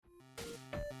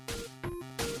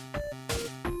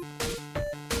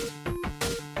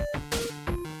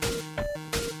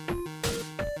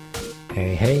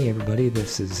Hey, everybody.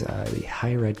 This is the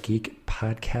Higher Ed Geek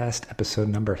podcast, episode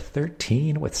number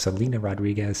 13 with Selena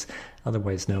Rodriguez,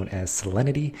 otherwise known as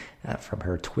Selenity, from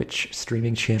her Twitch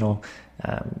streaming channel.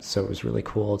 So it was really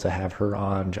cool to have her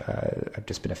on. I've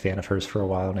just been a fan of hers for a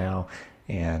while now,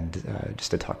 and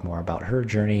just to talk more about her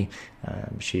journey.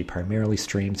 She primarily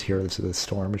streams Heroes of the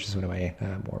Storm, which is one of my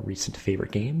more recent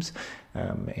favorite games.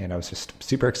 And I was just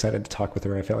super excited to talk with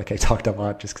her. I felt like I talked a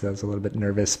lot just because I was a little bit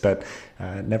nervous, but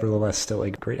nevertheless, still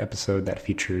a great episode that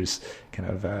features kind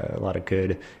of a lot of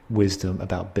good wisdom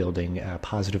about building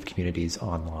positive communities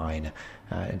online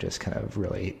and just kind of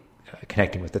really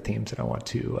connecting with the themes that I want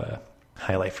to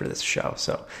highlight for this show.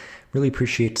 So really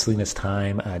appreciate Selena's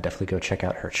time. Definitely go check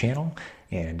out her channel.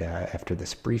 And after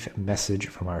this brief message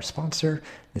from our sponsor,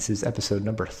 this is episode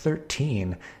number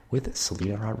 13 with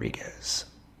Selena Rodriguez.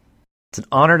 It's an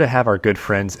honor to have our good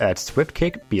friends at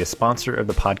SwiftKick be a sponsor of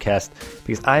the podcast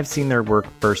because I've seen their work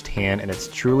firsthand, and it's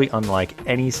truly unlike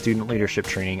any student leadership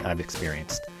training I've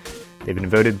experienced. They've been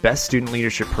voted Best Student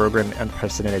Leadership Program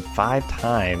unprecedented 5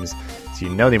 times, so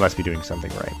you know they must be doing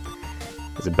something right.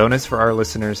 As a bonus for our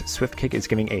listeners, SwiftKick is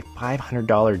giving a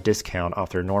 $500 discount off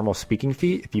their normal speaking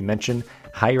fee if you mention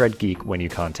Higher Ed Geek when you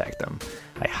contact them.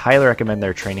 I highly recommend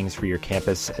their trainings for your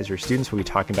campus, as your students will be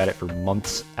talking about it for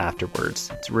months afterwards.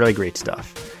 It's really great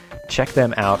stuff. Check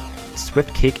them out,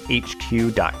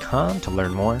 swiftkickhq.com, to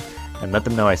learn more, and let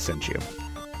them know I sent you.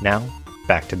 Now,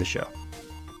 back to the show.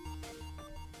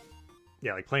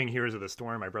 Yeah, like playing Heroes of the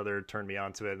Storm, my brother turned me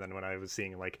on to it, and then when I was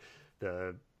seeing like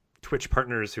the Twitch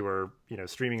partners who are,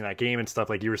 streaming that game and stuff,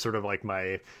 like you were sort of like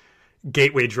my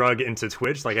gateway drug into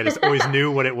Twitch. Like I just always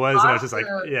knew what it was. Awesome. And I was just like,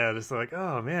 just like,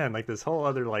 oh man, like this whole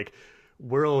other like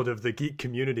world of the geek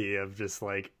community of just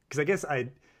like, because I guess I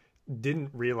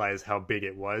didn't realize how big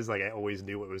it was. Like I always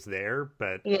knew it was there,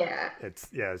 but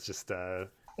it's just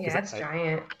it's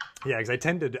giant. Yeah, because I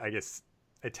tend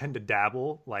to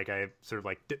dabble. Like I sort of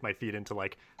like dip my feet into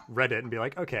like Reddit and be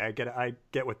like, okay, I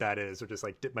get what that is, or just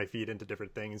like dip my feet into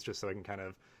different things just so I can kind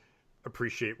of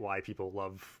appreciate why people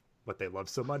love what they love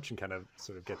so much and kind of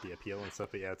sort of get the appeal and stuff.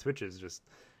 But yeah, Twitch is just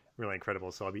really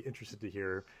incredible. So I'll be interested to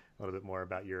hear a little bit more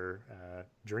about your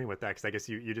journey with that, because I guess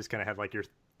you just kind of had like your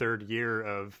 3rd year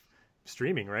of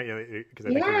streaming, right? Because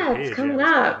it's coming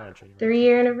up.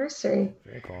 3-year anniversary.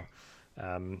 Very cool.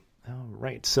 All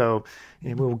right, so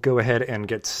we'll go ahead and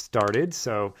get started.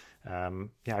 So, I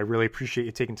really appreciate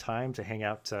you taking time to hang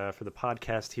out for the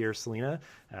podcast here, Selena,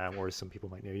 or some people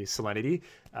might know you, Selenity.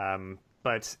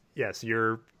 But yes,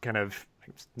 you're kind of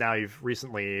now you've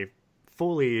recently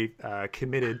fully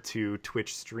committed to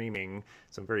Twitch streaming.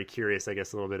 So I'm very curious, I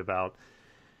guess, a little bit about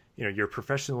your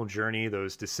professional journey,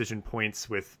 those decision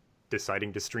points with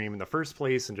deciding to stream in the first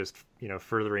place, and just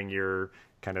furthering your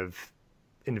kind of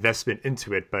investment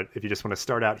into it. But if you just want to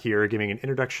start out here giving an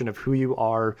introduction of who you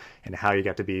are and how you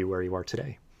got to be where you are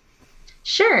today.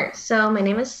 Sure. So my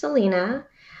name is Selena.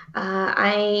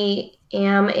 I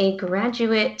am a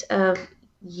graduate of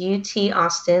UT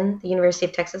Austin, the University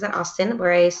of Texas at Austin,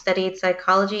 where I studied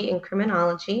psychology and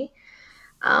criminology.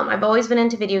 I've always been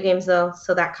into video games though,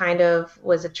 so that kind of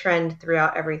was a trend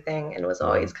throughout everything and was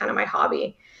always kind of my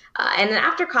hobby. And then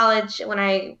after college, when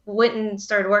I went and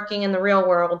started working in the real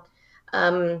world,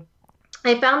 I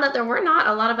found that there were not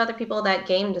a lot of other people that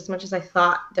gamed as much as I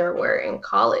thought there were in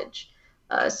college.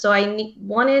 So I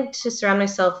wanted to surround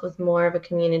myself with more of a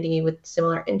community with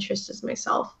similar interests as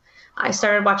myself. I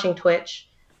started watching Twitch.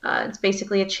 It's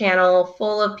basically a channel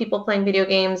full of people playing video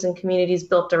games and communities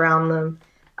built around them.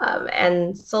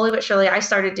 And slowly but surely, I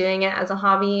started doing it as a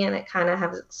hobby, and it kind of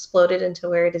has exploded into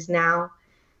where it is now.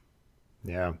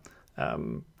 Yeah,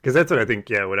 because that's what I think.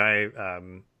 Yeah, when I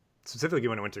specifically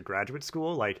when I went to graduate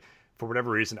school, like for whatever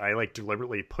reason, I like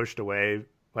deliberately pushed away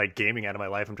like gaming out of my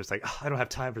life. I'm just like, I don't have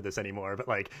time for this anymore. But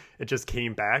like it just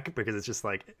came back because it's just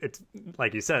like, it's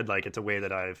like you said, like it's a way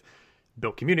that I've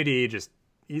built community, just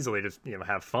easily just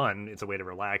have fun. It's a way to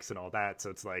relax and all that. So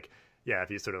it's like, yeah,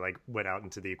 if you sort of like went out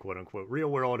into the quote unquote real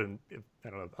world, and if, I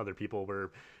don't know if other people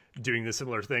were doing the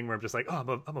similar thing where I'm just like,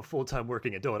 oh, I'm a full-time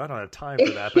working adult, I don't have time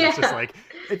for that. But it's just like,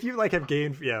 if you like have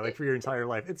gained like for your entire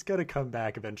life, it's gonna come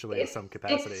back eventually in some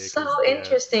capacity. It's so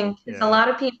interesting because a lot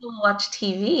of people watch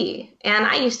TV, and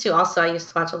I used to watch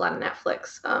a lot of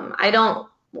Netflix. I don't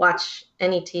watch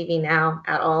any TV now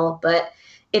at all, but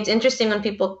it's interesting when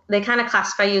people, they kind of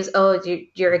classify you as, oh,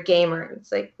 you're a gamer.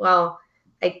 It's like, well,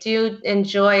 I do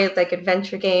enjoy like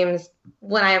adventure games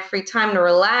when I have free time to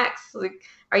relax. Like,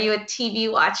 are you a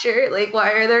TV watcher? Like,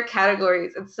 why are there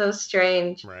categories? It's so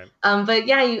strange. Right.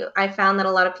 But I found that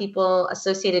a lot of people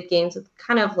associated games with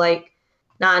kind of like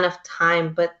not enough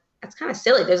time, but that's kind of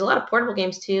silly. There's a lot of portable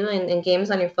games too, and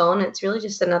games on your phone. It's really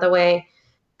just another way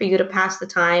for you to pass the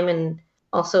time and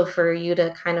also for you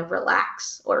to kind of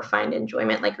relax or find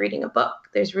enjoyment, like reading a book.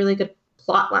 There's really good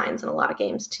plot lines in a lot of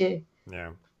games too.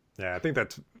 Yeah. Yeah. I think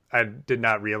that's, I did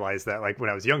not realize that. Like when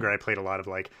I was younger, I played a lot of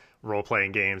like role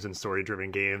playing games and story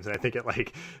driven games. And I think it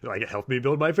like it helped me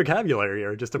build my vocabulary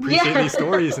or just appreciate these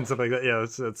stories and stuff like that. Yeah.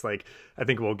 So it's like, I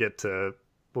think we'll get to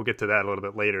that a little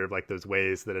bit later, like those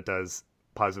ways that it does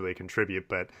positively contribute.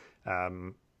 But,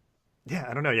 yeah,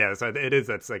 I don't know. Yeah. So it is,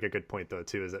 that's like a good point though,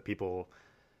 too, is that people,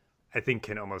 I think,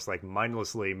 can almost like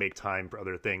mindlessly make time for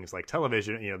other things like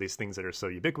television, these things that are so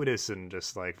ubiquitous and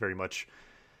just like very much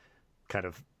kind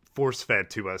of force fed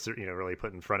to us, or, really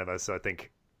put in front of us. So I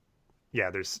think, yeah,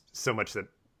 there's so much that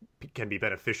can be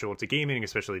beneficial to gaming,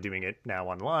 especially doing it now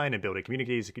online and building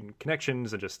communities and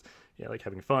connections and just, like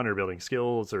having fun or building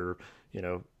skills or,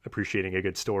 appreciating a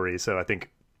good story. So I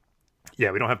think,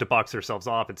 yeah, we don't have to box ourselves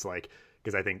off. It's like,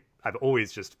 because I think I've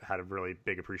always just had a really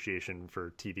big appreciation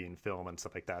for TV and film and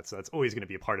stuff like that. So that's always going to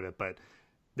be a part of it. But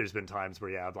there's been times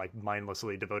where, yeah, I've like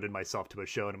mindlessly devoted myself to a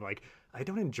show and I'm like, I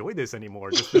don't enjoy this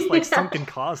anymore. Just this like sunken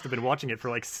cost. I've been watching it for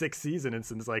like 6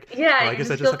 seasons and it's like, Yeah, well, I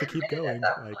guess I just have to keep committed going. at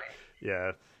that Like, point.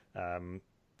 yeah.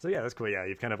 So yeah, that's cool. Yeah.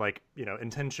 You've kind of like,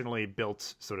 intentionally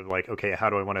built sort of like, okay, how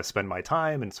do I want to spend my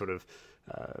time and sort of,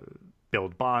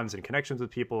 build bonds and connections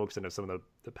with people. Because I know some of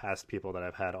the past people that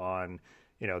I've had on,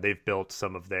 they've built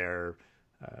some of their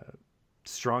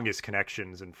strongest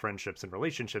connections and friendships and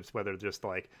relationships, whether just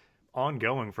like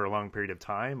ongoing for a long period of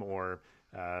time or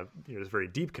there's very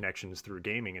deep connections through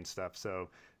gaming and stuff. So,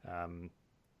 and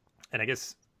I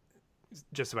guess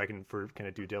just so I can, for kind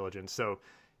of due diligence. So,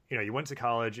 you went to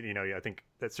college and, I think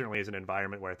that certainly is an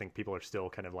environment where I think people are still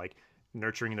kind of like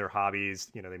nurturing their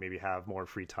hobbies. They maybe have more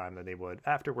free time than they would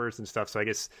afterwards and stuff. So I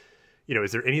guess,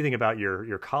 is there anything about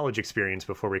your college experience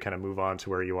before we kind of move on to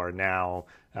where you are now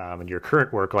and your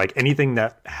current work, like anything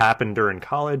that happened during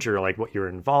college or like what you're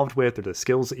involved with or the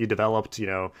skills that you developed,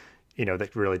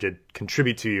 that really did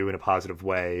contribute to you in a positive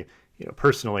way,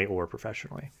 personally or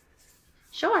professionally?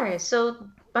 Sure. So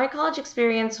my college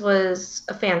experience was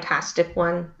a fantastic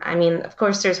one. I mean, of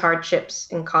course, there's hardships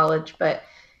in college, but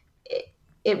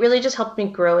it really just helped me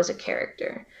grow as a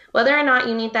character. Whether or not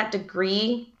you need that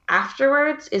degree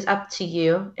afterwards is up to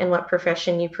you and what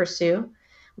profession you pursue.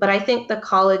 But I think the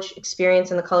college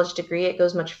experience and the college degree, it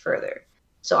goes much further.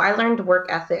 So I learned work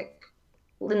ethic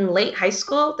in late high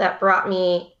school that brought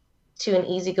me to an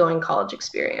easygoing college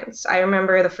experience. I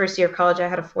remember the first year of college, I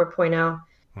had a 4.0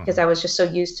 because I was just so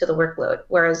used to the workload.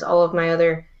 Whereas all of my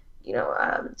other,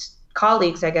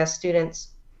 colleagues, I guess, students,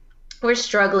 were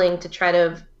struggling to try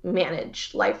to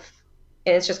manage life.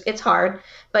 And it's hard,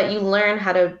 but you learn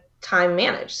how to time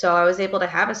manage. So I was able to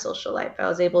have a social life. I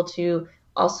was able to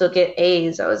also get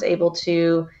A's. I was able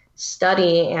to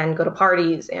study and go to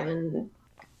parties and,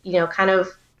 kind of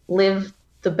live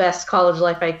the best college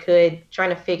life I could, trying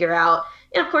to figure out.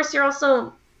 And of course, you're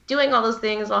also doing all those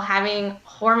things while having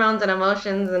hormones and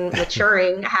emotions and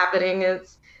maturing happening.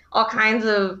 It's all kinds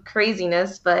of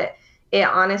craziness, but it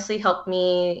honestly helped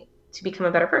me to become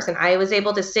a better person. I was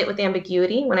able to sit with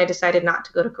ambiguity when I decided not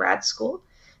to go to grad school.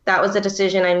 That was a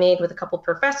decision I made with a couple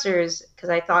professors because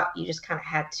I thought you just kind of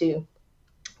had to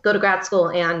go to grad school,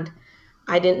 and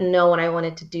I didn't know what I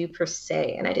wanted to do per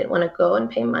se, and I didn't want to go and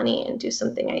pay money and do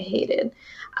something I hated.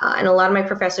 And a lot of my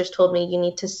professors told me you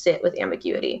need to sit with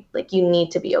ambiguity. Like you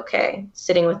need to be okay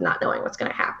sitting with not knowing what's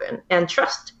going to happen and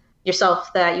trust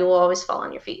yourself that you will always fall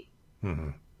on your feet. Mm-hmm.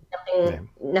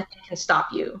 Nothing can stop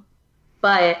you,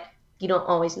 but you don't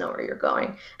always know where you're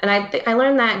going. And I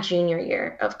learned that junior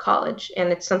year of college, and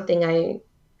it's something I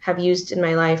have used in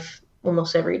my life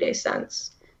almost every day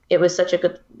since. It was such a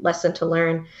good lesson to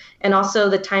learn. And also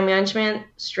the time management,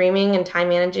 streaming and time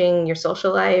managing your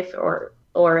social life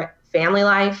or family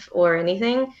life or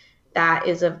anything, that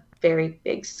is a very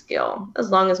big skill, as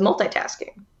long as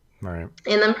multitasking. Right.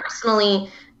 And then personally,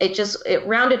 it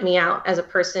rounded me out as a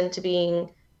person to being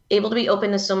able to be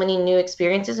open to so many new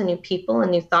experiences and new people and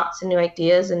new thoughts and new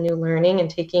ideas and new learning and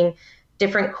taking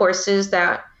different courses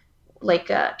that like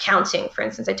accounting, for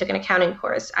instance. I took an accounting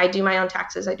course. I do my own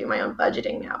taxes. I do my own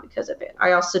budgeting now because of it.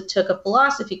 I also took a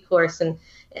philosophy course, and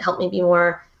it helped me be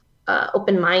more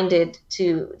open-minded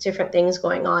to different things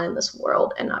going on in this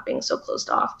world and not being so closed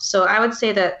off. So I would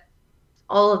say that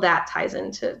all of that ties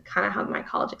into kind of how my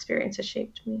college experience has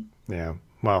shaped me. Yeah.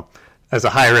 Well, as a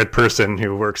higher ed person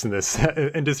who works in this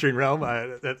industry and realm,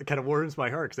 that kind of warms my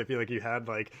heart, because I feel like you had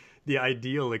like the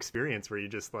ideal experience where you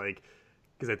just like,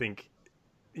 because I think,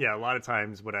 yeah, a lot of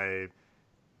times what I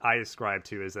ascribe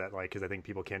to is that like, because I think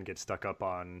people can get stuck up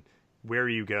on, where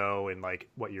you go and like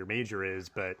what your major is,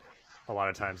 but a lot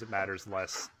of times it matters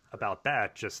less about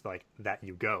that, just like that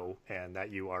you go and that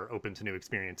you are open to new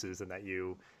experiences and that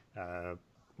you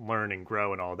learn and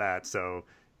grow and all that. So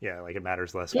yeah, like it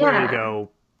matters less where you go,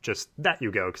 just that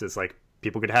you go, because it's like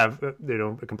people could have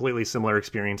a completely similar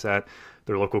experience at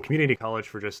their local community college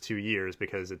for just 2 years,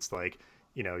 because it's like,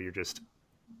 you're just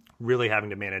really having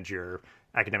to manage your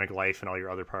academic life and all your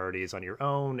other priorities on your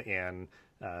own, and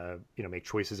make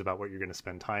choices about what you're going to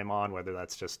spend time on, whether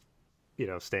that's just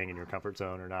staying in your comfort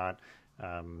zone or not.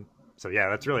 So yeah,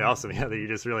 that's really awesome. Yeah, that you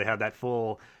just really have that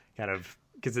full kind of,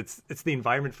 because it's the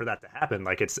environment for that to happen.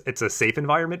 Like it's a safe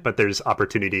environment, but there's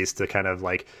opportunities to kind of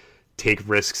like take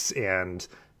risks and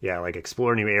like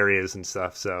explore new areas and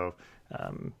stuff. So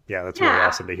that's really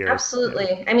awesome to hear. Absolutely.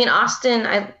 Yeah. I mean, Austin,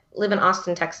 I live in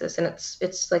Austin, Texas, and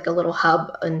it's like a little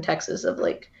hub in Texas of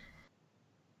like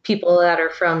people that are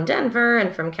from Denver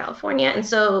and from California. And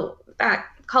so that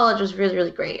college was really,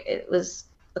 really great. It was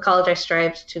the college I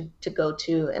strived to go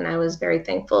to, and I was very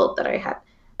thankful that I had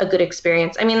a good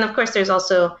experience. I mean, of course, there's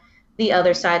also the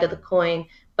other side of the coin,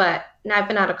 but I've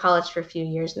been out of college for a few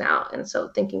years now, and so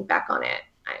thinking back on it,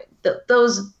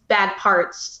 those bad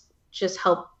parts just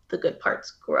help the good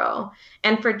parts grow.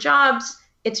 And for jobs,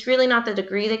 it's really not the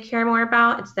degree they care more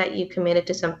about. It's that you committed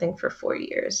to something for 4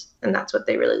 years, and that's what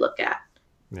they really look at.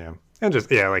 Yeah. And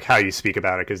just, like how you speak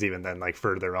about it, because even then, like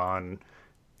further on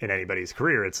in anybody's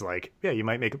career, it's like, you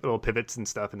might make little pivots and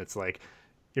stuff, and it's like,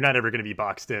 you're not ever going to be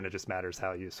boxed in. It just matters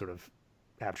how you sort of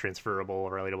have transferable,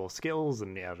 relatable skills,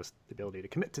 and just the ability to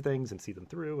commit to things and see them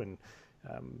through, and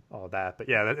all of that. But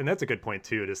and that's a good point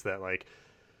too, just that like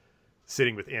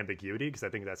sitting with ambiguity, because I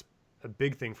think that's a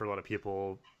big thing for a lot of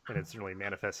people, and it's really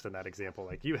manifested in that example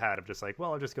like you had of just like,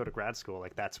 well, I'll just go to grad school,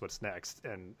 like that's what's next.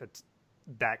 And it's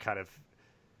that kind of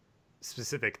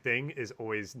specific thing is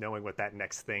always knowing what that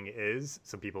next thing is.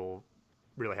 Some people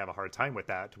really have a hard time with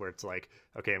that, where it's like,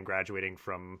 okay, I'm graduating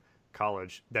from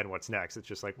college, then what's next? It's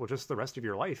just like, well, just the rest of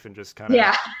your life, and just kind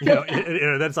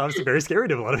of that's obviously very scary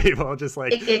to a lot of people. Just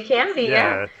like it can be.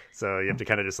 So you have to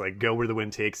kind of just like go where the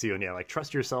wind takes you, and like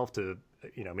trust yourself to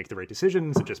make the right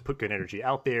decisions and just put good energy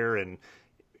out there. And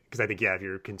because I think if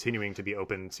you're continuing to be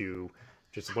open to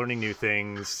just learning new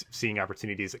things, seeing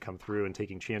opportunities that come through and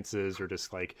taking chances, or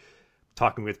just like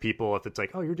talking with people, if it's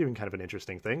like, oh, you're doing kind of an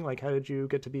interesting thing, like how did you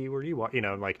get to be where you want,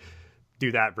 and like do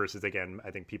that, versus again,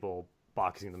 I think people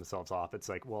boxing themselves off. It's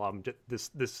like, well, I'm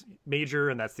just this major,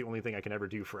 and that's the only thing I can ever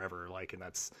do forever, like, and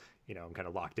that's I'm kind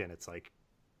of locked in. It's like,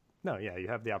 no, you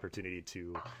have the opportunity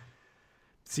to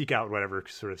seek out whatever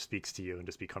sort of speaks to you, and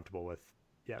just be comfortable with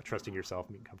trusting yourself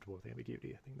and being comfortable with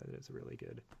ambiguity. I think that is a really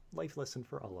good life lesson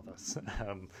for all of us.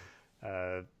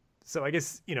 So I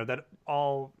guess, that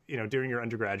all, during your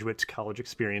undergraduate college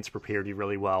experience prepared you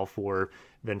really well for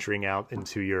venturing out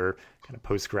into your kind of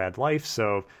post-grad life.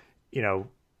 So,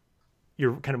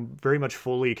 you're kind of very much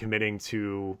fully committing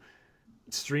to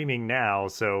streaming now.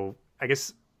 So I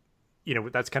guess,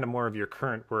 that's kind of more of your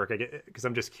current work, because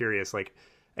I'm just curious, like,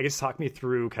 I guess talk me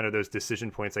through kind of those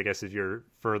decision points, I guess, as you're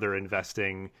further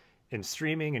investing in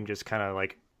streaming, and just kind of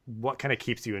like what kind of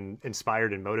keeps you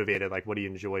inspired and motivated? Like, what do you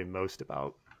enjoy most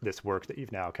about this work that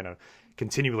you've now kind of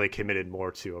continually committed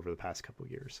more to over the past couple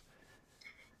of years?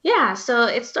 Yeah, so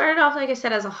it started off, like I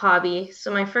said, as a hobby.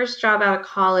 So my first job out of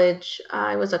college,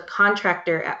 I was a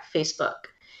contractor at Facebook,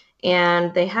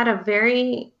 and they had a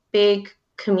very big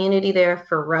community there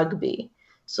for rugby.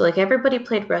 So like everybody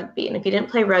played rugby, and if you didn't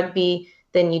play rugby,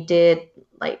 then you did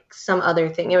like some other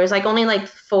thing. There was like only like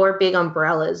 4 big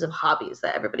umbrellas of hobbies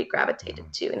that everybody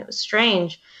gravitated to, and it was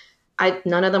strange.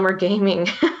 None of them were gaming.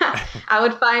 I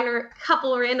would find a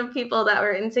couple random people that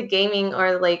were into gaming,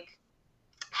 or like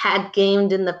had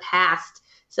gamed in the past.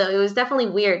 So it was definitely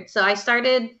weird. So I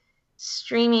started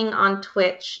streaming on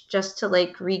Twitch just to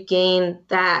like regain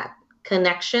that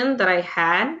connection that I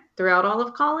had throughout all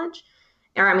of college.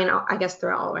 Or I mean, I guess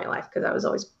throughout all of my life, because I was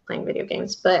always playing video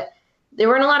games. But there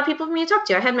weren't a lot of people for me to talk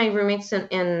to. I had my roommates,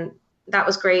 and that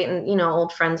was great, and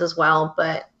old friends as well.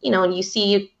 But you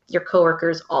see your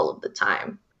coworkers all of the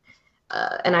time,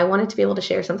 and I wanted to be able to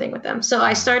share something with them. So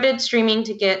I started streaming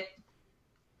to get,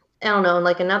 I don't know,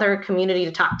 like another community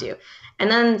to talk to. And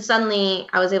then suddenly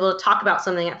I was able to talk about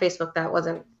something at Facebook that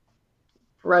wasn't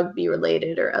rugby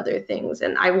related or other things.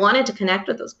 And I wanted to connect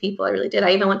with those people. I really did.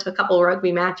 I even went to a couple of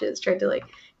rugby matches, tried to like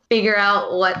figure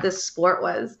out what this sport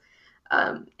was.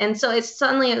 And so it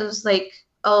was like,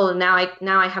 oh, now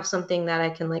I have something that I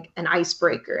can, like, an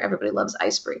icebreaker. Everybody loves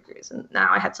icebreakers. And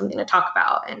now I had something to talk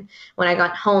about. And when I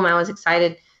got home, I was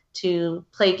excited to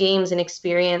play games and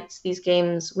experience these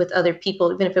games with other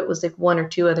people, even if it was like 1 or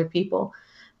 2 other people.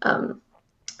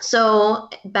 So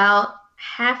about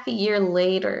half a year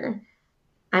later,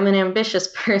 I'm an ambitious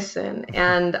person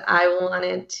and I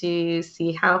wanted to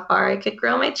see how far I could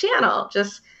grow my channel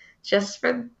just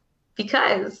for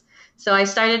because. So I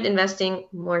started investing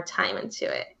more time into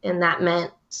it, and that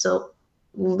meant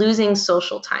losing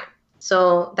social time.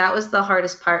 So that was the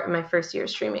hardest part of my first year of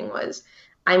streaming was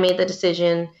I made the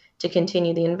decision to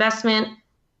continue the investment.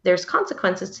 There's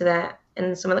consequences to that,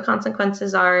 and some of the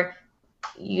consequences are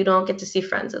you don't get to see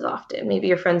friends as often. Maybe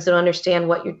your friends don't understand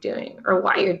what you're doing or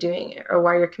why you're doing it or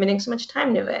why you're committing so much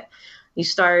time to it. You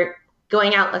start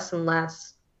going out less and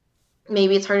less.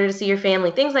 Maybe it's harder to see your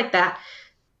family, things like that.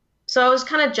 So I was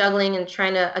kind of juggling and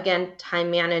trying to, again,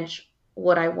 time manage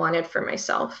what I wanted for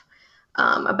myself.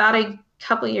 About a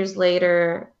couple years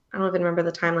later, I don't even remember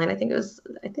the timeline. I think it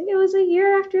was a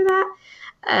year after that.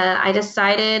 I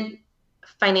decided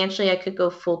financially I could go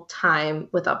full time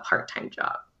with a part time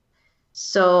job.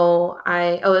 So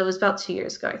it was about 2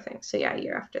 years ago, I think. So yeah, a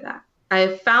year after that.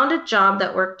 I found a job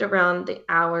that worked around the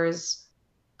hours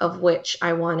of which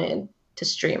I wanted to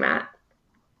stream at.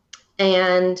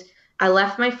 And I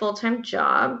left my full-time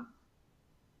job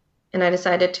and I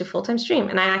decided to full-time stream.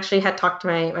 And I actually had talked to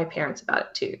my parents about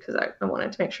it too, because I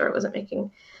wanted to make sure I wasn't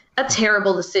making a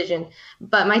terrible decision.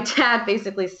 But my dad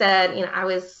basically said, I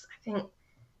was, I think,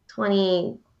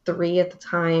 23 at the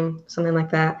time, something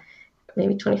like that,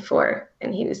 maybe 24.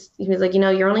 And he was like,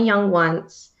 you're only young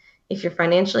once. If you're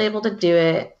financially able to do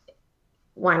it,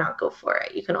 why not go for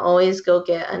it? You can always go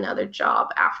get another job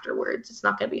afterwards. It's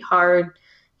not going to be hard.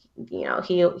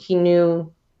 He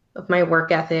knew of my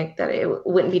work ethic that it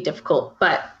wouldn't be difficult,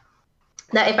 but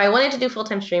that if I wanted to do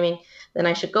full-time streaming, then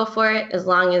I should go for it as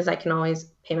long as I can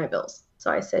always pay my bills. So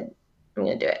I said, I'm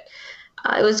going to do it.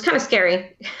 It was kind of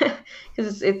scary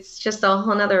because it's just a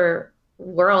whole nother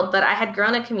world, but I had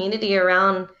grown a community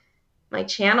around my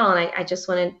channel and I just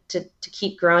wanted to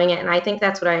keep growing it. And I think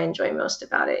that's what I enjoy most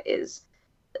about it is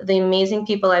the amazing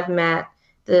people I've met,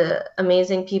 the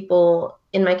amazing people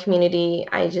in my community.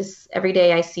 Every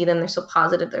day I see them, they're so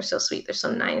positive, they're so sweet, they're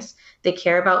so nice. They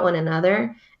care about one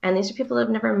another. And these are people I've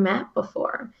never met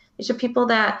before. These are people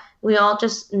that we all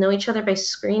just know each other by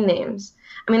screen names.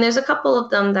 I mean, there's a couple of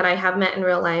them that I have met in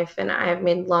real life and I have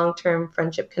made long-term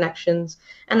friendship connections.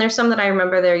 And there's some that I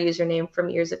remember their username from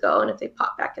years ago. And if they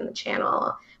pop back in the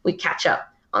channel, we catch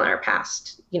up on our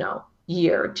past,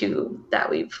 year or two that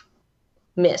we've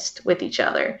missed with each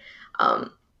other.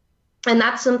 And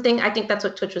that's something, I think that's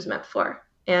what Twitch was meant for.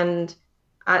 And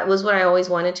it was what I always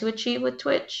wanted to achieve with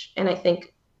Twitch. And I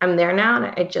think I'm there now and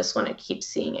I just want to keep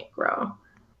seeing it grow.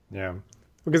 Yeah.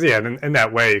 Because, in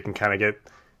that way you can kind of get,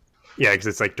 because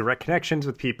it's like direct connections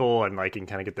with people and like you can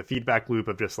kind of get the feedback loop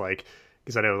of just like,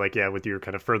 because I know like, with your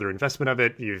kind of further investment of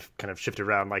it, you've kind of shifted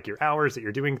around like your hours that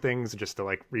you're doing things just to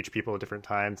like reach people at different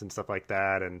times and stuff like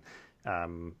that. And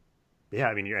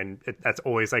that's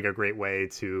always like a great way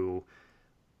to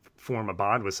form a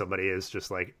bond with somebody is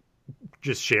just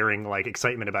sharing like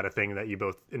excitement about a thing that you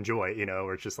both enjoy,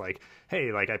 or it's just like,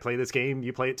 hey, like I play this game,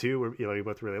 you play it too, or you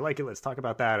both really like it, let's talk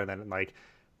about that. And then like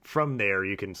from there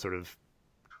you can sort of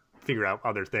figure out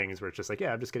other things where it's just like,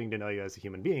 I'm just getting to know you as a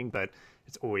human being. But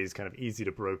it's always kind of easy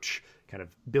to broach kind of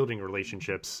building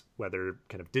relationships, whether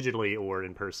kind of digitally or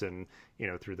in person,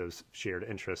 through those shared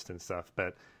interests and stuff.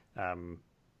 But I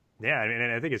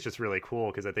think it's just really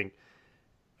cool because I think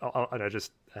I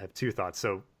have two thoughts.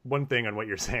 So one thing on what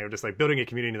you're saying, just like building a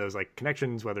community, those like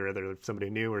connections, whether they're somebody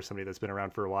new or somebody that's been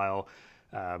around for a while.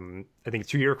 I think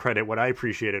to your credit, what I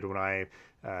appreciated when I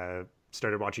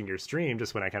started watching your stream,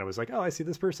 just when I kind of was like, I see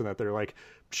this person that they're like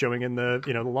showing in the,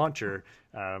 the launcher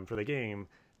for the game,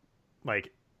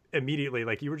 like immediately,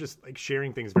 like you were just like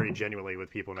sharing things very genuinely with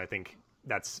people. And I think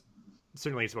that's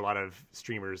certainly to a lot of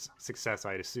streamers' success,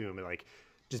 I'd assume, like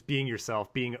just being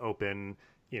yourself, being open,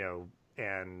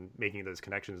 and making those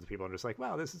connections with people and just like,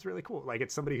 wow, this is really cool. Like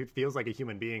it's somebody who feels like a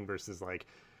human being versus like,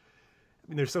 I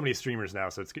mean, there's so many streamers now,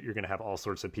 so you're going to have all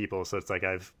sorts of people. So it's like,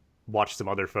 I've watched some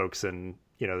other folks and,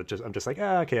 I'm just like,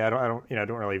 okay, I don't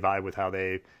really vibe with how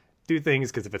they do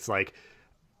things. Cause if it's like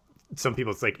some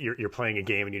people, it's like you're playing a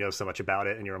game and you know so much about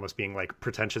it and you're almost being like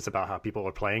pretentious about how people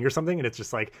are playing or something. And it's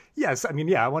just like, yes, I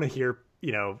mean, I want to hear,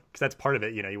 cause that's part of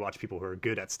it. You watch people who are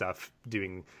good at stuff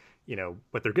doing,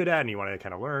 what they're good at and you want to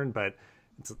kind of learn, but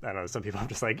I don't know, some people I'm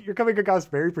just like, you're coming across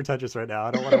very pretentious right now.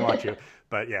 I don't want to watch you.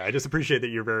 But I just appreciate that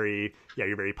you're very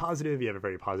positive. You have a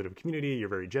very positive community. You're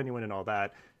very genuine and all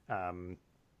that. And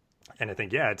I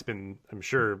think, it's been, I'm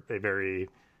sure, a very,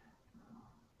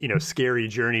 scary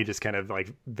journey, just kind of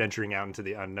like venturing out into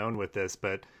the unknown with this.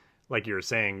 But like you were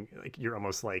saying, like you're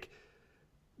almost like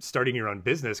starting your own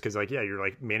business, because like, yeah, you're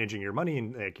like managing your money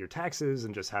and like your taxes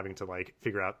and just having to like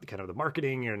figure out kind of the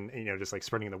marketing and just like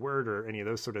spreading the word or any of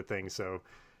those sort of things. So,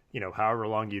 however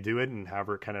long you do it and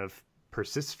however it kind of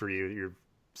persists for you, you're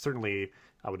certainly,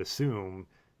 I would assume,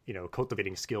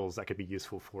 cultivating skills that could be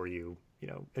useful for you,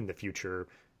 in the future,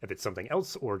 if it's something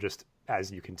else or just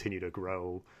as you continue to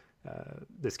grow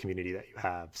this community that you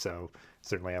have. So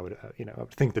certainly I would, I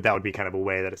would think that would be kind of a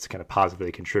way that it's kind of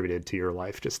positively contributed to your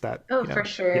life. Just that. Oh, for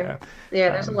sure. Yeah.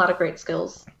 There's a lot of great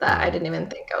skills that I didn't even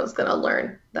think I was going to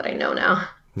learn that I know now.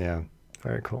 Yeah.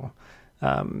 Very cool.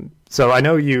 So I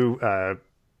know you,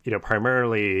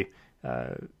 primarily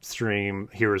stream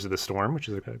Heroes of the Storm, which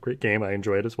is a great game. I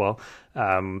enjoy it as well.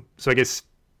 So I guess,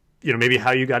 maybe how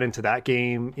you got into that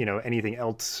game, anything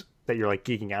else that you're like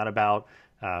geeking out about,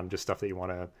 just stuff that you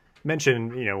want to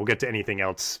mention, we'll get to anything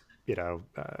else, that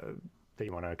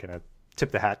you want to kind of tip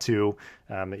the hat to,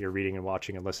 that you're reading and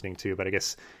watching and listening to. But I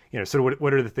guess, sort of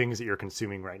what are the things that you're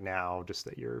consuming right now, just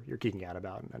that you're geeking out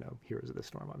about? And I know Heroes of the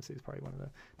Storm obviously is probably one of the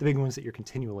big ones that you're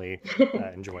continually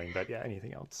enjoying. But yeah,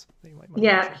 anything else that you might want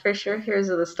to mention? For sure, Heroes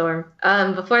of the Storm.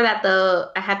 Before that, though,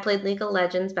 I had played League of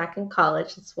Legends back in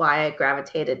college. That's why I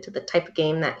gravitated to the type of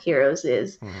game that Heroes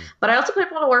is. Mm-hmm. But I also played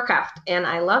World of Warcraft, and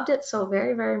I loved it so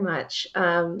very, very much.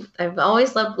 I've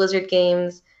always loved Blizzard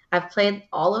games. I've played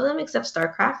all of them except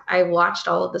StarCraft. I watched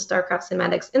all of the StarCraft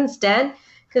cinematics instead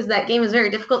because that game is very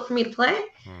difficult for me to play.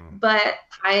 But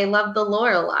I love the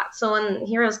lore a lot. So when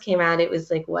Heroes came out, it was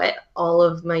like, what? All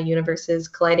of my universes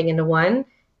colliding into one.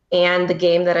 And the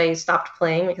game that I stopped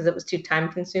playing because it was too time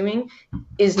consuming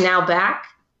is now back.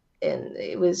 And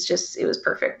it was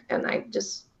perfect. And I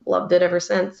just loved it ever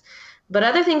since. But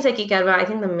other things I geek out about, I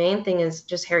think the main thing is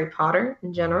just Harry Potter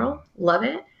in general. Love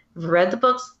it. I've read the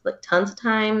books like tons of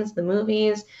times, the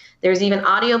movies. There's even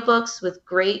audiobooks with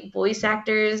great voice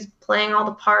actors playing all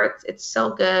the parts. It's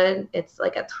so good. It's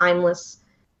like a timeless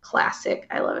classic.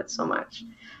 I love it so much.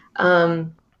 I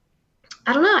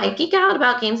don't know. I geek out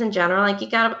about games in general.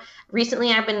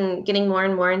 Recently, I've been getting more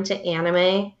and more into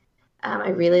anime. I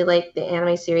really like the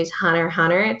anime series Hunter x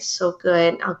Hunter. It's so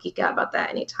good. I'll geek out about that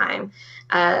anytime.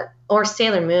 Or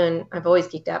Sailor Moon. I've always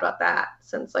geeked out about that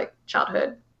since like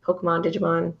childhood. Pokemon,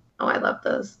 Digimon. Oh, I love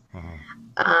those.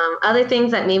 Other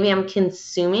things that maybe I'm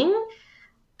consuming.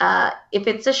 If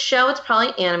it's a show, it's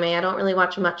probably anime. I don't really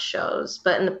watch much shows.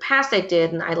 But in the past I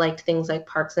did, and I liked things like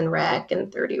Parks and Rec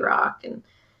and 30 Rock. And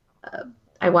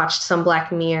I watched some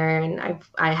Black Mirror, and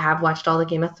I have watched all the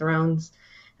Game of Thrones.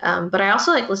 But I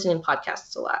also like listening to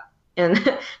podcasts a lot.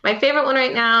 And my favorite one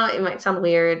right now, it might sound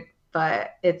weird,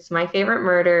 but it's My Favorite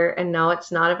Murder. And no,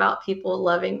 it's not about people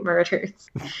loving murders.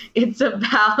 It's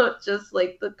about just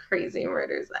like the crazy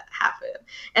murders that happen.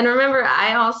 And remember,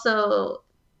 I also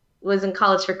was in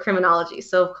college for criminology.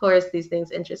 So of course these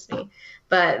things interest me.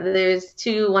 But there's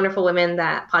two wonderful women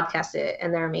that podcast it,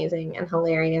 and they're amazing and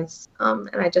hilarious. And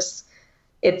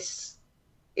it's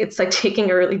like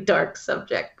taking a really dark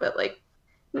subject, but like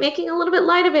making a little bit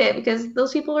light of it because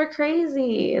those people are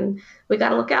crazy and we got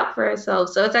to look out for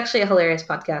ourselves. So it's actually a hilarious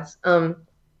podcast.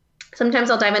 Sometimes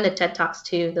I'll dive into TED Talks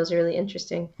too. Those are really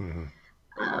interesting.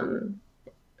 And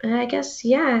I guess,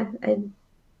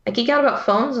 I geek out about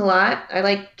phones a lot. I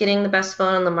like getting the best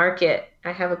phone on the market.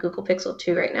 I have a Google Pixel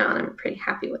 2 right now, and I'm pretty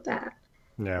happy with that.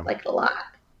 Yeah. I like it a lot.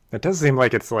 It does seem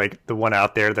like it's like the one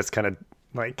out there that's kind of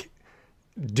like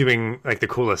doing like the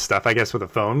coolest stuff, I guess, with a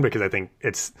phone, because I think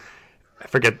I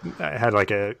forget, I had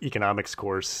like a economics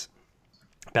course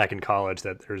back in college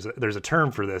that there's a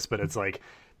term for this, but it's like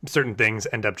certain things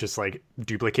end up just like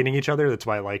duplicating each other. That's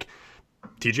why like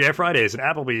TGI Fridays and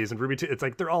Applebee's and Ruby, it's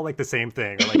like they're all like the same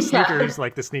thing. Or like sneakers,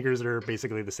 like the sneakers that are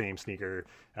basically the same sneaker.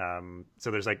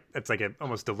 So there's like, it's like an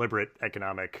almost deliberate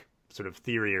economic sort of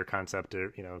theory or concept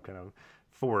or, kind of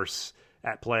force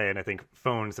at play. And I think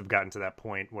phones have gotten to that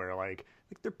point where like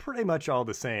they're pretty much all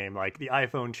the same. Like the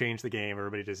iPhone changed the game.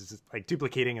 Everybody just is like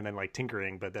duplicating and then like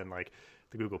tinkering. But then like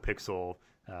the Google Pixel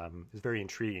is very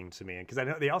intriguing to me. Because I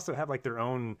know they also have like their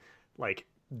own like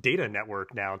data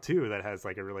network now too that has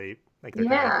like a really like they're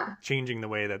kind of changing the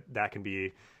way that can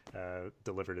be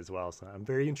delivered as well. So I'm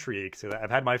very intrigued. So I've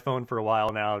had my phone for a while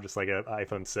now, just like an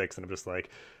iPhone 6, and I'm just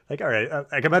like all right,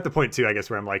 like I'm at the point too, I guess,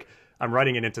 where I'm like I'm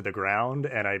running it into the ground,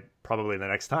 and I probably the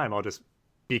next time I'll just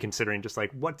be considering just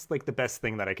like what's like the best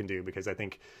thing that I can do, because I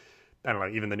think I don't know,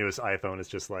 even the newest iPhone is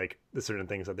just like the certain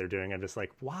things that they're doing. I'm just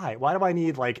like, why do I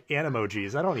need like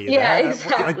animojis? I don't need that.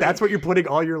 Exactly. Like that's what you're putting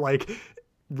all your like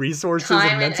resources time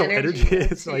and mental energy.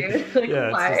 It's like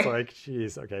it's why? just like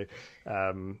geez, okay.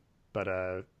 And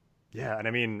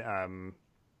I mean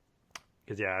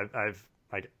because I've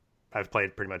like I've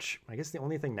played pretty much, I guess the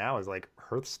only thing now is like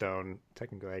Hearthstone,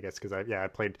 technically, I guess, because I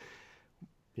played,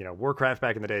 Warcraft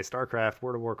back in the day, StarCraft,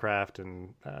 World of Warcraft,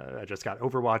 and I just got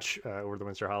Overwatch over the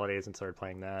winter holidays and started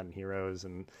playing that, and Heroes,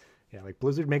 and yeah, like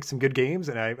Blizzard makes some good games.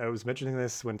 And I was mentioning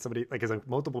this when somebody, like, because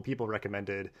multiple people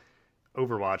recommended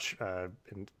Overwatch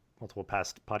in multiple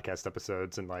past podcast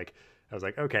episodes, and like I was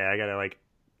like, okay, I gotta like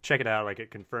check it out, like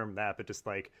it confirmed that, but just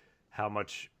like how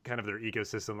much kind of their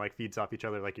ecosystem like feeds off each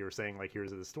other, like you were saying, like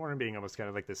Heroes of the Storm being almost kind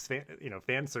of like this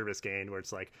fan service game where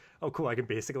it's like, oh cool, I can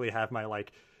basically have my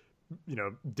like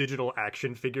digital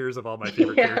action figures of all my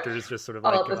favorite characters just sort of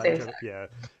all like at the same time. yeah.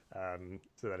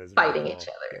 So that is fighting really cool. each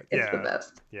other. It's the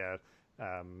best. Yeah.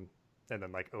 And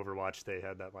then like Overwatch, they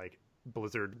had that like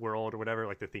Blizzard World or whatever,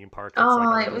 like the theme park.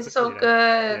 Like, it was so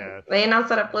good. Yeah. They announced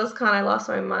that at BlizzCon. I lost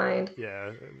my mind. Yeah,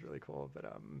 it was really cool. But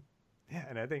yeah,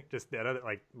 and I think just that other,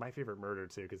 like my favorite murder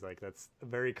too, because like that's a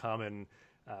very common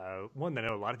one that I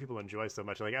know a lot of people enjoy so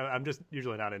much. Like I'm just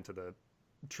usually not into the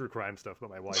true crime stuff, but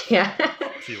my wife,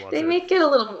 she loves they it. make it a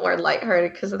little more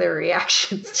lighthearted because of their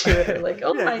reactions to it. They're like,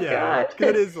 oh my god.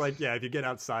 It is like, if you get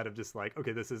outside of just like,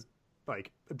 okay, this is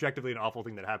like objectively an awful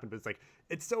thing that happened, but it's like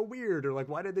it's so weird, or like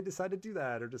why did they decide to do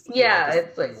that, or just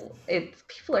it's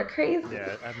people are crazy.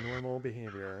 Yeah, abnormal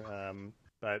behavior.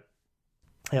 But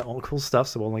yeah, all cool stuff.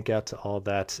 So we'll link out to all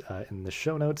that in the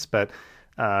show notes. But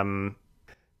so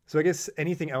I guess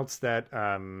anything else that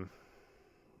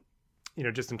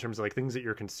just in terms of like things that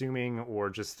you're consuming, or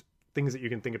just things that you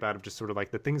can think about of just sort of like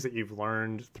the things that you've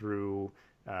learned through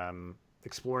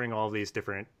exploring all these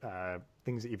different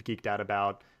things that you've geeked out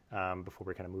about, before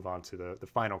we kind of move on to the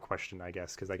final question, I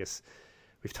guess, because I guess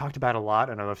we've talked about a lot.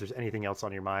 I don't know if there's anything else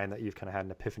on your mind that you've kind of had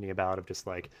an epiphany about, of just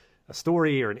like a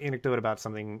story or an anecdote about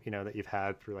something, that you've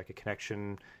had through like a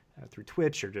connection through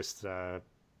Twitch, or just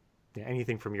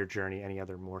anything from your journey, any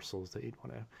other morsels that you'd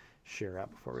want to share out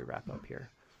before we wrap up here.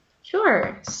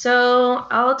 Sure. So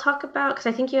I'll talk about, because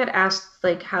I think you had asked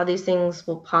like how these things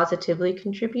will positively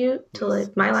contribute to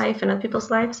like my life and other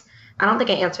people's lives. I don't think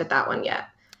I answered that one yet.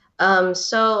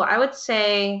 So I would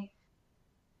say,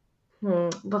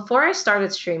 before I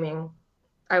started streaming,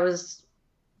 I was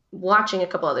watching a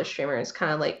couple other streamers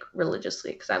kind of like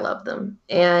religiously because I love them.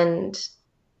 And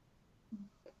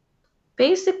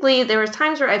basically there was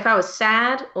times where if I was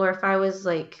sad, or if I was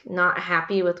like not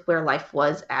happy with where life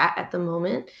was at the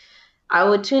moment, I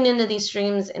would tune into these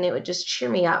streams and it would just cheer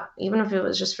me up, even if it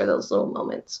was just for those little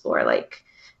moments. Or like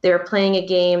they were playing a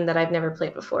game that I've never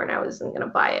played before and I wasn't going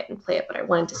to buy it and play it, but I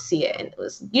wanted to see it. And it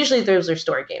was usually those are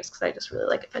story games because I just really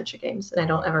like adventure games and I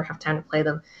don't ever have time to play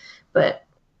them. But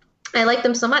I like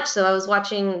them so much. So I was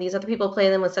watching these other people play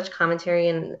them with such commentary,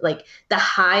 and like the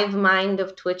hive mind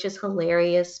of Twitch is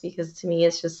hilarious because to me,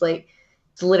 it's just like,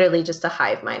 it's literally just a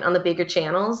hive mind on the bigger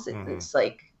channels. It's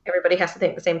like everybody has to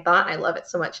think the same thought. I love it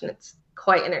so much. And it's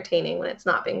quite entertaining when it's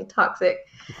not being toxic.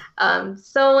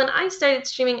 So when I started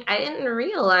streaming, I didn't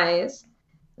realize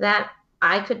that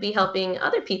I could be helping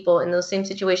other people in those same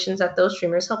situations that those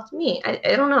streamers helped me.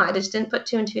 I don't know. I just didn't put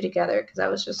two and two together because I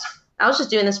was just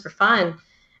doing this for fun.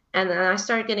 And then I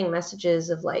started getting messages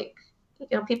of like,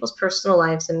 people's personal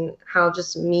lives and how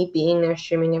just me being there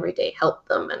streaming every day helped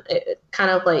them. And it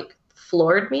kind of like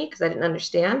floored me because I didn't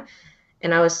understand.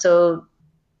 And I was so,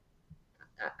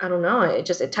 I don't know,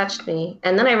 it touched me.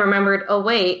 And then I remembered, oh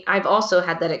wait, I've also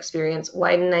had that experience.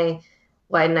 Why didn't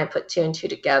I put two and two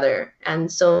together? And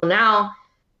so now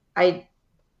I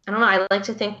don't know, I like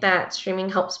to think that streaming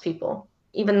helps people,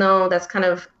 even though that's kind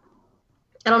of,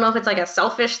 I don't know if it's like a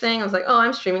selfish thing. I was like, oh,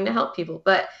 I'm streaming to help people,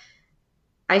 but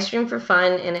I stream for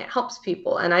fun and it helps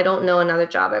people. And I don't know another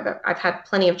job. I've had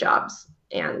plenty of jobs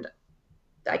and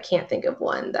I can't think of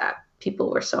one that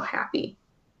people were so happy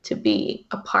to be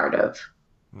a part of.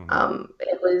 I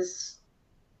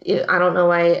don't know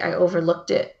why I overlooked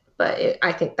it, but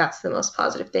I think that's the most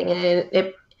positive thing. And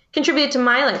it contributed to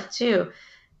my life too.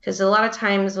 Because a lot of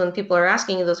times when people are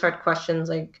asking you those hard questions,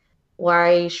 like,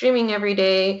 why are you streaming every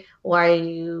day? Why do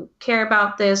you care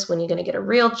about this? When are you going to get a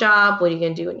real job? What are you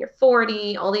going to do when you're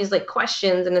 40? All these like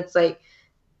questions. And it's like,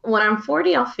 when I'm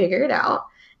 40, I'll figure it out.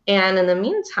 And in the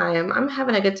meantime, I'm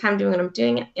having a good time doing what I'm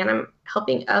doing. And I'm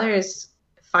helping others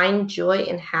find joy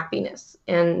and happiness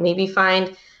and maybe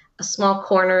find a small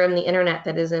corner of the internet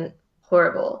that isn't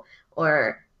horrible.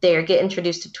 Or they get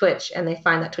introduced to Twitch and they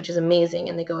find that Twitch is amazing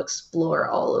and they go explore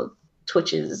all of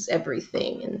Twitch's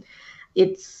everything. And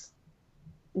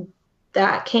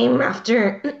that came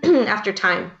after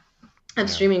time of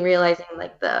streaming, realizing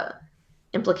like the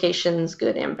implications,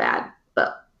 good and bad.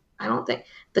 But I don't think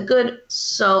the good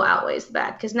so outweighs the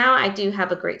bad, because now I do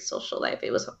have a great social life.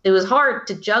 It was hard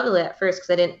to juggle it at first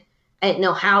because I didn't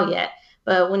know how yet.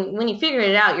 But when you figure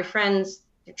it out, your friends,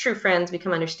 your true friends,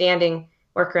 become understanding,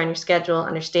 work around your schedule,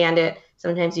 understand it.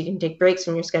 Sometimes you can take breaks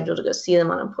from your schedule to go see them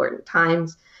on important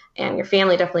times, and your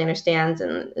family definitely understands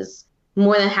and is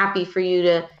more than happy for you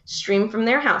to stream from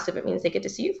their house if it means they get to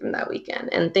see you from that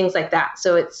weekend and things like that.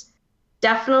 So it's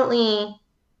definitely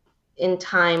in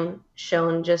time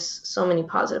shown just so many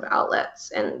positive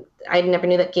outlets, and I never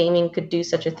knew that gaming could do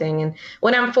such a thing. And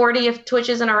when I'm 40, if Twitch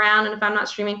isn't around and if I'm not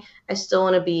streaming, I still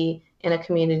want to be in a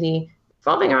community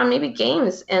revolving around maybe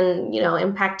games and, you know,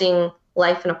 impacting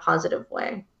life in a positive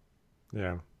way.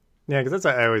 Yeah, because that's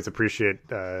I always appreciate,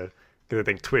 because I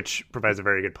think Twitch provides a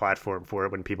very good platform for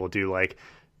it when people do like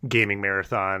gaming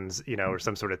marathons, you know, or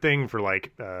some sort of thing for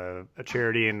like a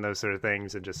charity and those sort of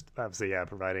things, and just obviously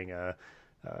providing a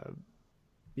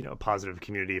you know, a positive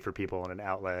community for people and an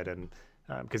outlet. And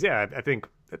because I think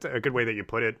that's a good way that you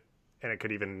put it, and it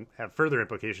could even have further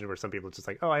implications where some people just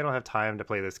like, oh, I don't have time to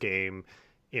play this game,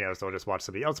 you know, so I'll just watch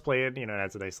somebody else play it, you know, and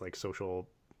adds a nice like social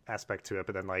aspect to it.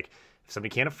 But then like if somebody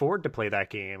can't afford to play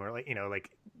that game, or like, you know, like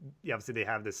obviously they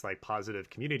have this like positive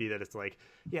community that it's like,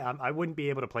 I wouldn't be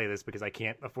able to play this because I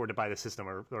can't afford to buy the system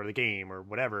or the game or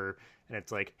whatever. And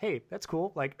it's like, hey, that's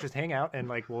cool, like just hang out and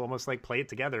like we'll almost like play it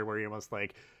together, where you're almost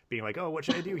like being like, oh, what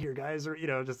should I do here, guys? Or, you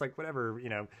know, just like whatever, you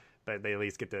know, but they at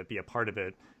least get to be a part of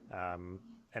it.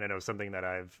 And I know something that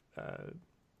I've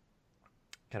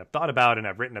kind of thought about and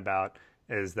I've written about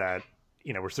is that,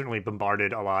 you know, we're certainly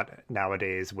bombarded a lot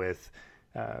nowadays with,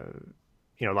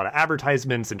 you know, a lot of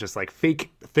advertisements and just like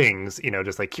fake things, you know,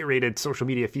 just like curated social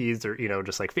media feeds, or, you know,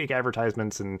 just like fake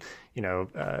advertisements and, you know,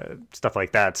 stuff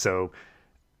like that. So,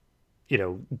 you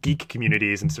know, geek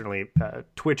communities, and certainly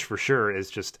Twitch for sure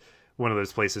is just one of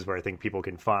those places where I think people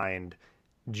can find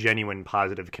genuine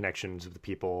positive connections with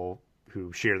people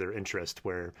who share their interest,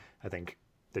 where I think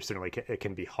there's certainly, it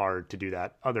can be hard to do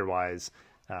that otherwise.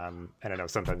 And I know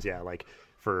sometimes, like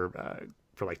for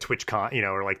like TwitchCon, you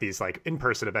know, or like these like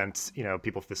in-person events, you know,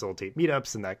 people facilitate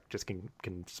meetups, and that just can,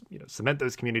 you know, cement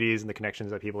those communities and the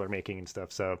connections that people are making and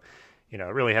stuff. So, you know,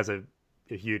 it really has a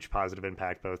huge positive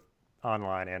impact, both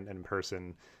online and in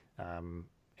person.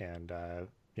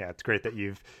 It's great that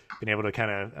you've been able to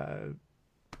kind of,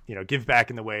 you know, give back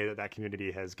in the way that that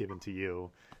community has given to you.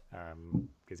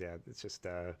 Because it's just,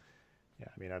 I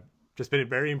mean, I've just been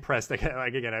very impressed. Like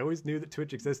again, I always knew that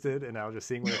Twitch existed, and now just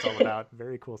seeing what it's all about,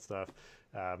 very cool stuff.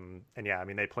 I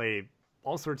mean, they play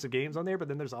all sorts of games on there, but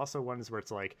then there's also ones where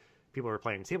it's like people are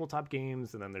playing tabletop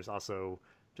games, and then there's also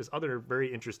just other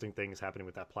very interesting things happening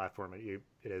with that platform. It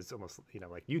is almost, you know,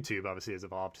 like YouTube obviously has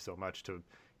evolved so much to,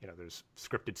 you know, there's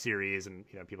scripted series and,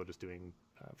 you know, people just doing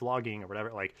vlogging or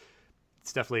whatever. Like,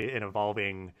 it's definitely an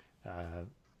evolving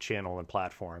channel and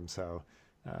platform. So,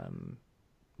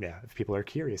 if people are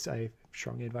curious, I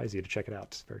strongly advise you to check it out.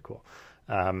 It's very cool.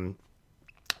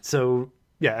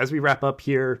 As we wrap up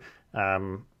here, I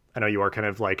know you are kind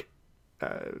of like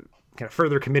kind of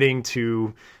further committing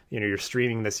to, you know, your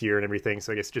streaming this year and everything.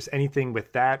 So I guess just anything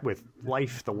with that, with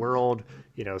life, the world,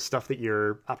 you know, stuff that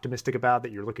you're optimistic about,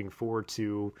 that you're looking forward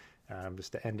to,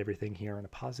 just to end everything here on a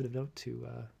positive note to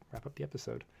wrap up the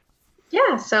episode.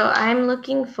 Yeah, so I'm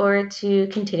looking forward to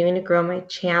continuing to grow my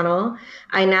channel.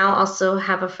 I now also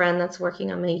have a friend that's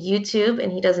working on my YouTube,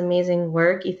 and he does amazing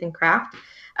work, Ethan Kraft.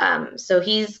 So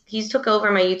he's took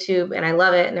over my YouTube, and I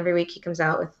love it. And every week he comes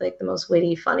out with like the most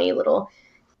witty, funny little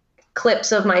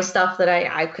clips of my stuff that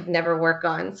I could never work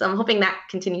on. So I'm hoping that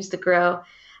continues to grow.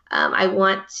 I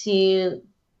want to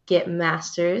get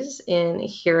masters in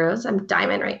Heroes. I'm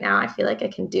Diamond right now. I feel like I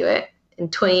can do it in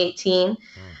 2018.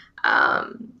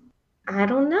 I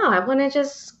don't know. I want to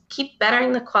just keep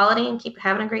bettering the quality and keep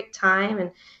having a great time,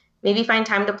 and maybe find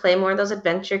time to play more of those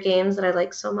adventure games that I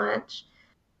like so much.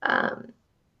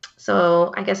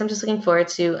 So I guess I'm just looking forward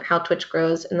to how Twitch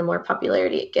grows and the more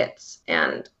popularity it gets,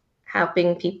 and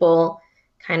helping people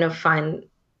kind of find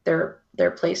their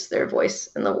place, their voice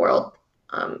in the world,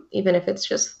 even if it's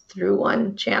just through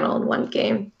one channel and one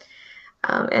game.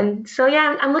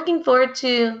 I'm looking forward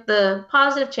to the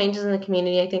positive changes in the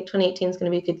community. I think 2018 is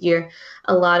going to be a good year.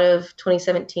 A lot of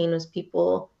 2017 was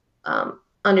people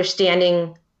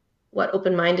understanding what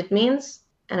open-minded means,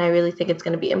 and I really think it's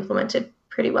going to be implemented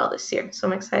pretty well this year. So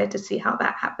I'm excited to see how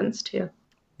that happens too.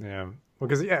 Yeah, well,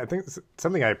 because I think it's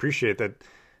something I appreciate that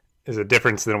is a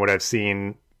difference than what I've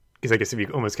seen. Because I guess if you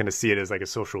almost kind of see it as like a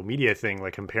social media thing,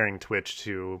 like comparing Twitch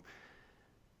to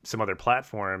some other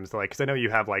platforms, like, because I know you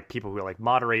have like people who like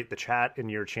moderate the chat in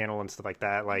your channel and stuff like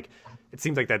that. Like, it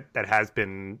seems like that has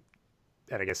been,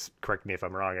 and I guess correct me if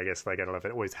I'm wrong, I guess like I don't know if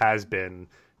it always has been,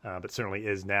 but certainly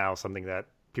is now something that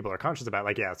people are conscious about,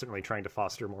 like, yeah, certainly trying to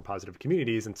foster more positive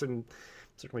communities and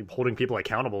certainly holding people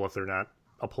accountable if they're not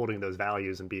upholding those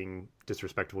values and being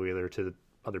disrespectful either to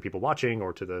other people watching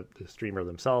or to the streamer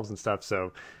themselves and stuff.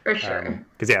 So for sure,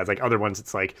 because it's like other ones,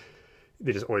 it's like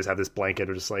they just always have this blanket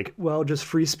of just like, well, just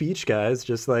free speech, guys,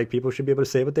 just like people should be able to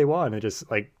say what they want. And just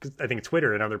like, I think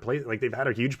Twitter and other places, like they've had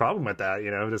a huge problem with that,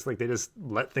 just like they just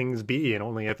let things be, and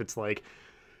only if it's like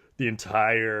the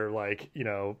entire like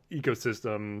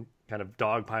ecosystem kind of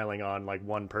dogpiling on like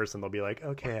one person, they'll be like,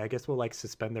 okay, I guess we'll like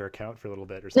suspend their account for a little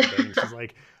bit or something. And she's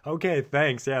like, okay,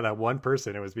 thanks, yeah, that one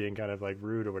person, it was being kind of like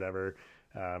rude or whatever.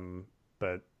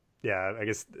 But yeah, I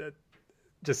guess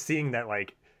just seeing that,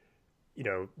 like,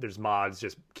 there's mods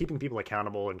just keeping people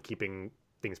accountable and keeping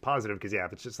things positive, because yeah,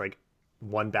 if it's just like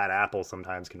one bad apple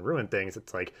sometimes can ruin things.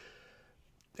 It's like,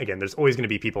 again, there's always going to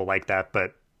be people like that,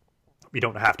 but we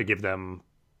don't have to give them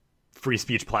free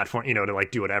speech platform, to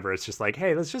like do whatever. It's just like,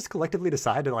 hey, let's just collectively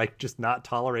decide to like just not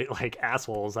tolerate like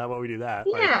assholes. How about we do that?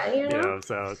 Yeah, like,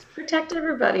 so protect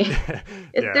everybody.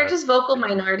 They're just vocal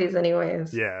minorities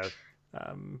anyways. Yeah.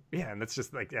 And that's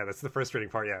just like, that's the frustrating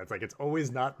part. Yeah, it's like it's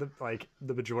always not the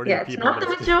majority of people. Yeah, it's not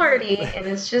the majority, and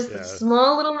it's just the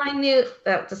small little minute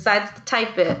that decides to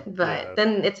type it. But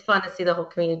then it's fun to see the whole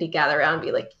community gather around and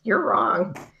be like, "You're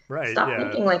wrong. Right? Stop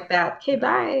thinking like that. Okay,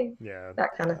 bye." Yeah,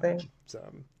 that kind of thing. So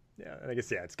and I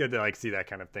guess it's good to like see that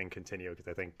kind of thing continue, because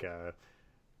I think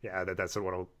that's what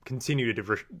will continue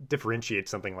to differentiate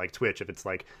something like Twitch. If it's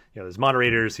like, there's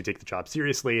moderators who take the job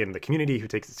seriously and the community who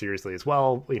takes it seriously as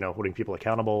well, holding people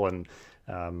accountable and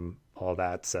all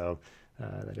that. So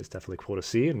that is definitely cool to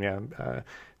see. And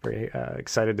very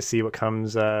excited to see what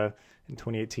comes in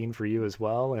 2018 for you as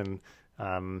well. And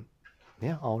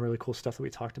all really cool stuff that we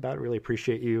talked about. Really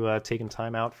appreciate you taking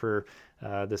time out for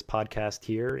this podcast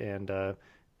here. And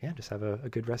just have a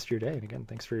good rest of your day. And again,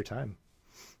 thanks for your time.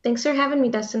 Thanks for having me,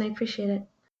 Dustin. I appreciate it.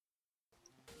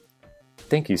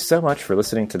 Thank you so much for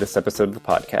listening to this episode of the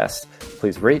podcast.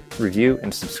 Please rate, review,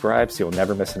 and subscribe so you'll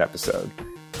never miss an episode.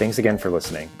 Thanks again for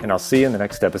listening, and I'll see you in the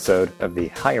next episode of the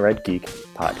Higher Ed Geek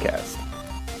podcast.